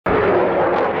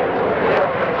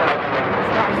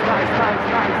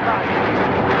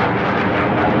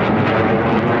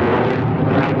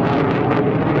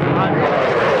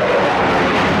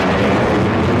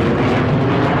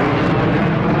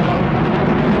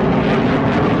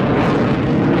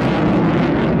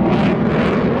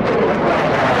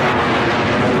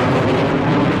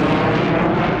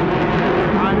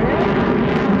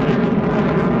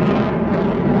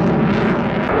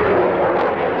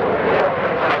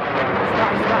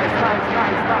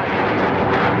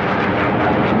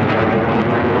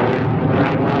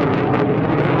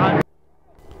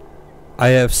I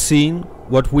have seen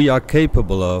what we are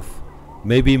capable of,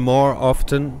 maybe more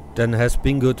often than has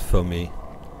been good for me.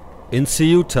 In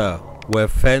Ceuta, where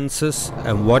fences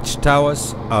and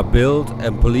watchtowers are built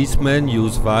and policemen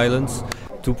use violence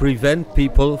to prevent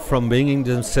people from bringing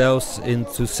themselves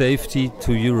into safety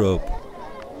to Europe.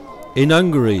 In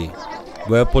Hungary,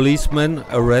 where policemen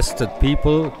arrested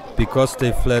people because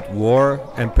they fled war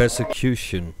and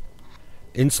persecution.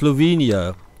 In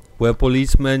Slovenia, where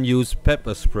policemen used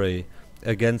pepper spray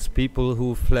against people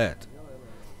who fled.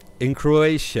 In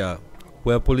Croatia,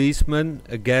 where policemen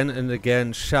again and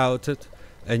again shouted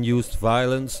and used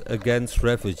violence against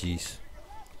refugees.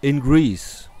 In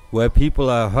Greece, where people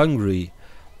are hungry,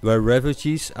 where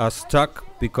refugees are stuck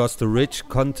because the rich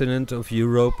continent of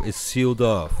Europe is sealed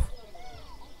off.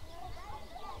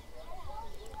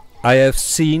 I have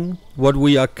seen what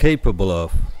we are capable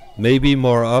of, maybe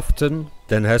more often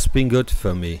than has been good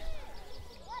for me.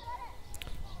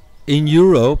 In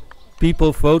Europe,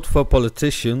 people vote for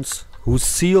politicians who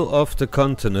seal off the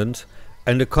continent,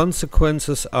 and the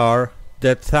consequences are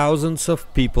that thousands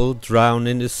of people drown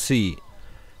in the sea.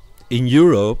 In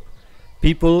Europe,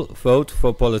 people vote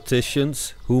for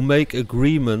politicians who make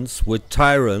agreements with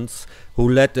tyrants who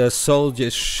let their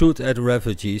soldiers shoot at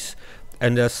refugees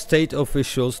and their state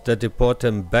officials that deport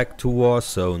them back to war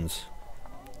zones.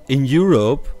 In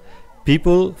Europe,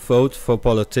 people vote for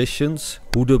politicians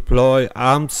who deploy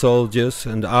armed soldiers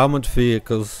and armored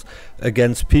vehicles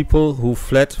against people who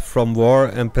fled from war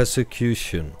and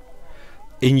persecution.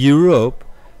 In Europe,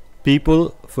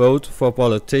 people vote for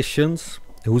politicians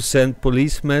who send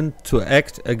policemen to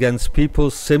act against people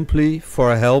simply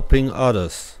for helping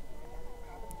others.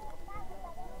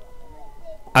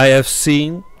 I have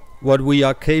seen what we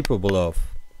are capable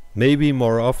of, maybe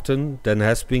more often than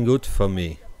has been good for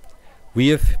me. We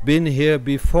have been here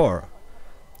before.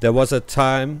 There was a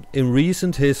time in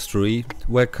recent history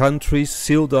where countries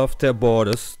sealed off their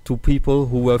borders to people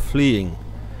who were fleeing.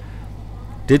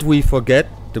 Did we forget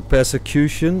the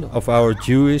persecution of our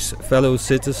Jewish fellow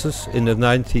citizens in the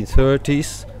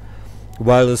 1930s,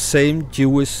 while the same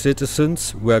Jewish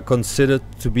citizens were considered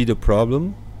to be the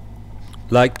problem?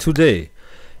 Like today,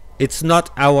 it's not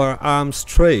our arms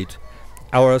trade,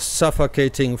 our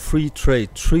suffocating free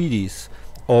trade treaties,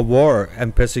 or war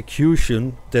and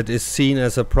persecution that is seen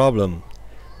as a problem.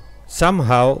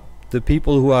 Somehow, the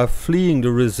people who are fleeing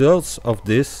the results of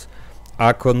this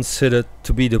are considered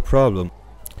to be the problem.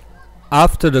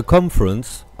 After the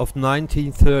conference of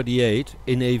 1938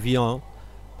 in Evian,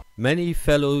 many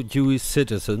fellow Jewish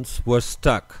citizens were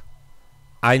stuck.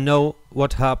 I know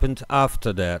what happened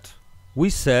after that. We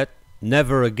said,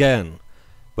 never again,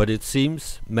 but it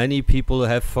seems many people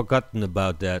have forgotten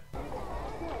about that.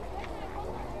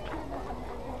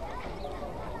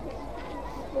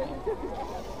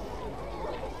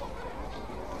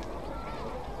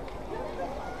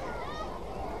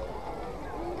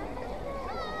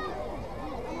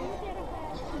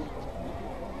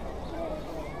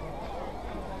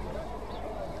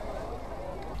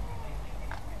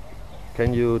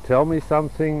 Can you tell me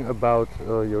something about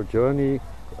your journey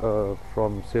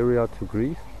from Syria to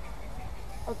Greece?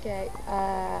 Okay,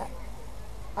 I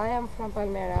am from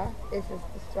Palmyra. This is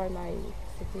my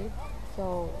city,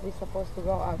 so we're supposed to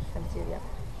go out from Syria.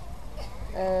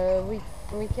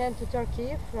 We came to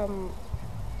Turkey from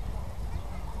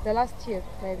the last year,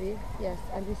 maybe, yes,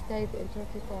 and we stayed in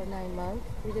Turkey for 9 months.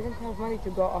 We didn't have money to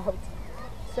go out,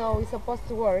 so we're supposed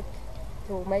to work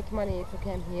to make money to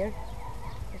come here.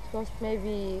 It cost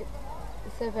maybe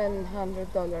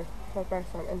 $700 per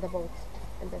person in the boat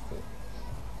in the sea.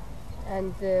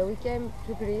 And we came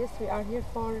to Greece. We are here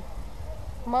for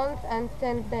a month and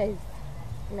 10 days,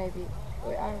 maybe.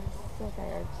 We are so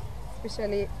tired.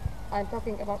 Especially, I'm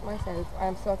talking about myself.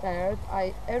 I'm so tired.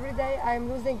 Every day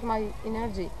I'm losing my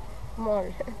energy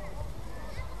more.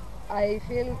 I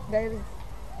feel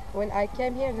when I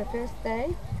came here the first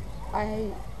day,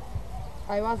 I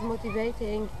was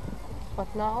motivating.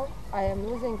 But now I am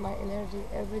losing my energy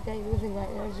every day, losing my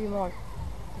energy more,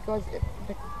 because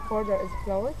the border is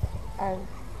closed and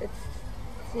it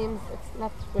seems it's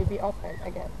not will be open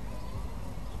again.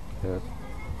 Yes.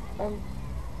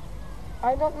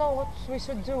 I don't know what we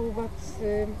should do, but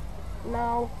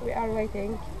now we are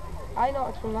waiting. I know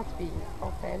it will not be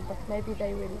open, but maybe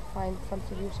they will find some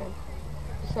solution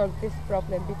to solve this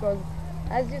problem, because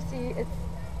as you see, it's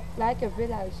like a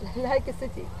village, like a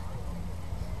city.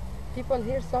 People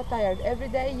here so tired. Every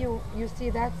day you see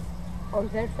that on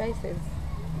their faces.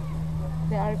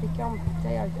 They are become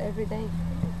tired every day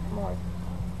more.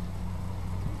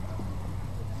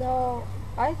 So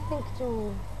I think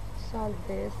to solve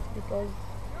this, because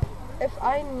if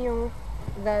I knew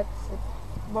that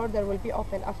border will be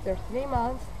open after 3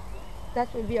 months,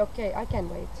 that will be okay. I can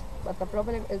wait. But the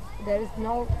problem is there is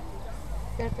no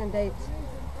certain date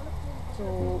to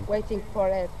waiting for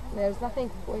it. There's nothing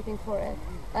waiting for it.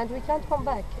 And we can't come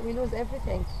back. We lose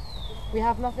everything. We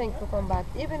have nothing to come back.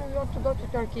 Even if we want to go to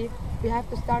Turkey, we have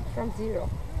to start from zero.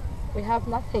 We have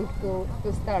nothing to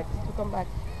start, to come back.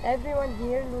 Everyone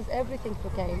here lose everything to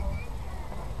came.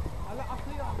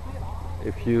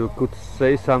 If you could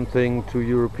say something to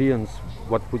Europeans,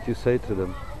 what would you say to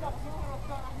them?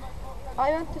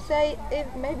 I want to say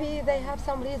if maybe they have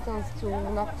some reasons to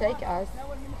not take us,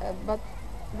 but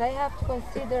they have to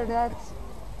consider that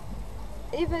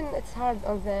even it's hard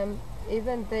on them,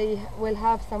 even they will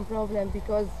have some problem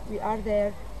because we are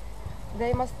there,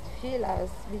 they must feel us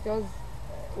because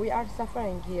we are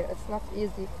suffering here. It's not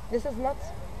easy. This is not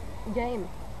game.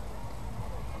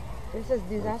 This is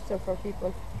disaster for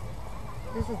people.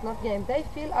 This is not game. They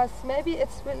feel us. Maybe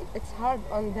it's hard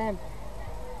on them.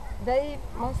 They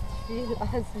must feel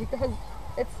us because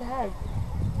it's hard.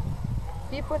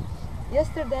 People,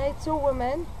 yesterday 2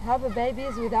 women have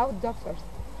babies without doctors.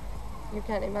 You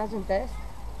can imagine this.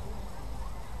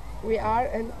 We are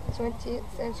in 20th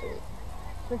century,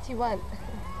 21.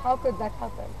 How could that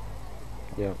happen?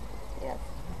 Yeah. Yes.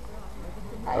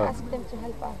 I asked them to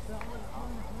help us.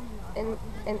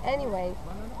 In any way,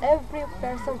 every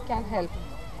person can help.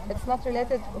 It's not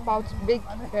related about big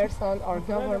person or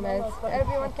governments.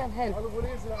 Everyone can help.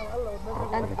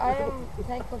 And I am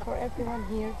thankful for everyone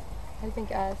here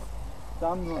helping us.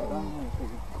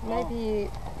 Maybe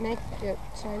make your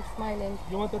child smiling.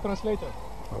 You want a translator?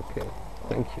 Okay.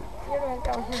 Thank you. You're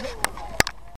welcome.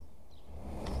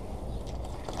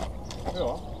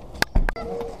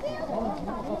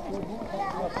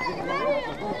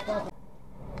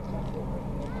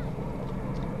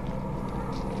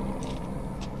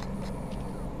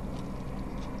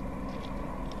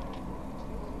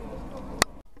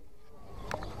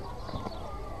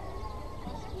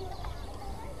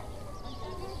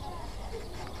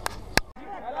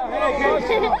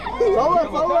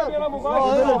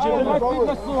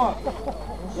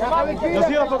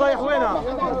 جزيرة فضايح وينها؟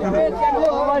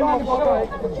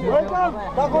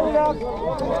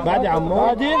 بعد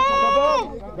عمو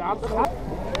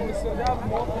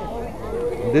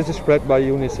This is spread by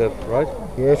UNICEF, right?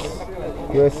 Yes,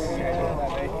 yes.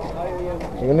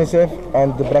 UNICEF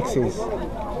and the Brexit.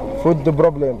 Food the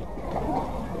problem.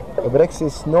 The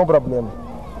Brexit no problem.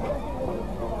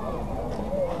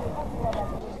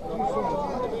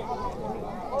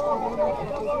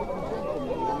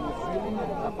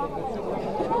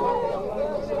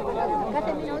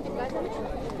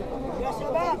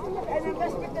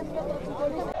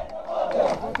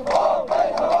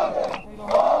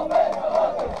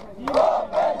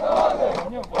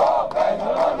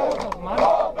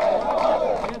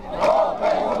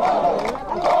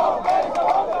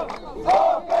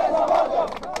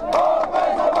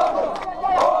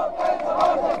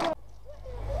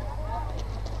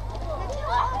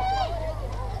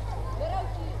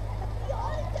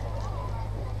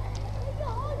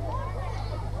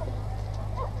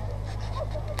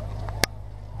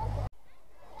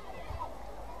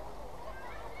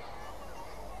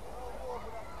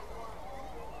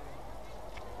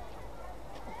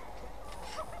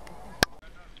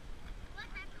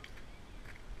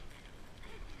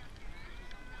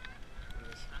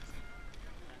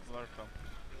 Welcome.